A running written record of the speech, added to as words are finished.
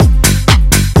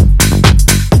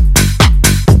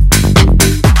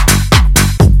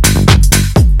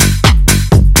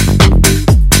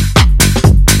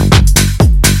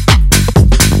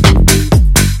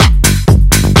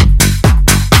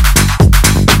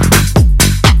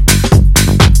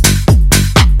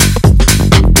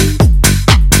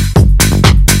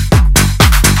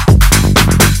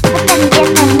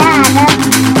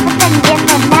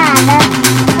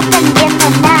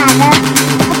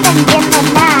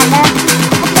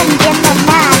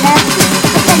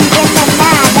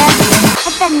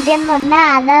entiendo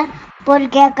nada,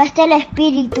 porque acá está el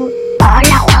espíritu.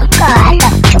 Hola Juan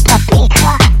Carlos, chupa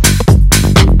pija.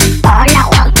 Hola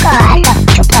Juan Carlos,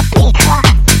 chupa pija.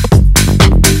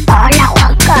 Hola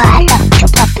Juan Carlos,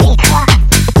 chupa pija.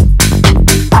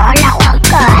 Hola Juan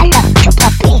Carlos, chupa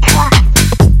pija.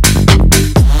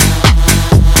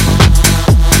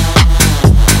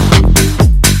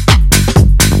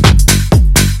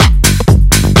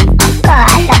 Juan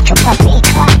Carlos, chupa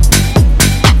pija.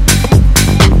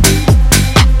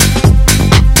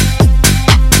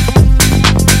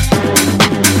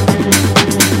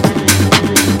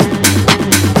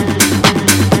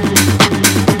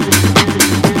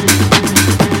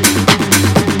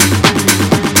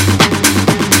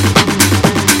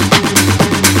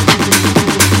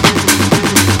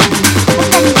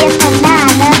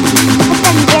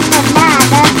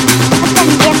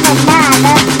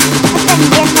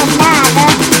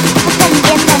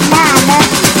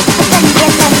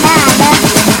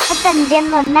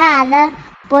 Nada,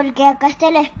 porque acá está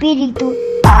el espíritu.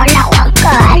 Hola Juan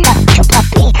Carlos, chupa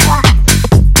pija.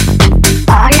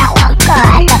 Hola Juan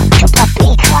Carlos, chupa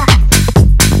pija.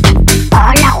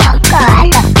 Hola Juan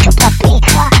Carlos, chupa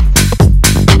pija.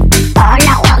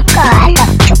 Hola Juan Carlos,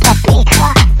 chupa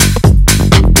pija.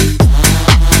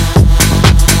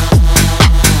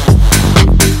 Juan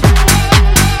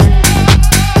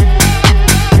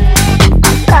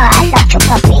Carlos,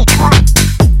 chupa pija.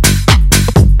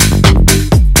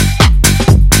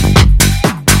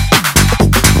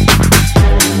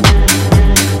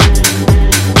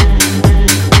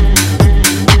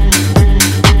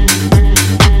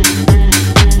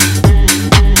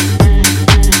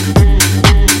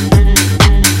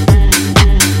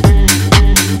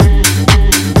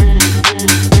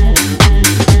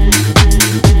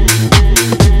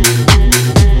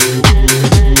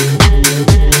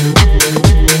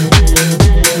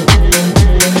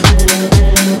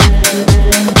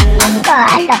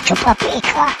 Chupa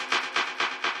pija.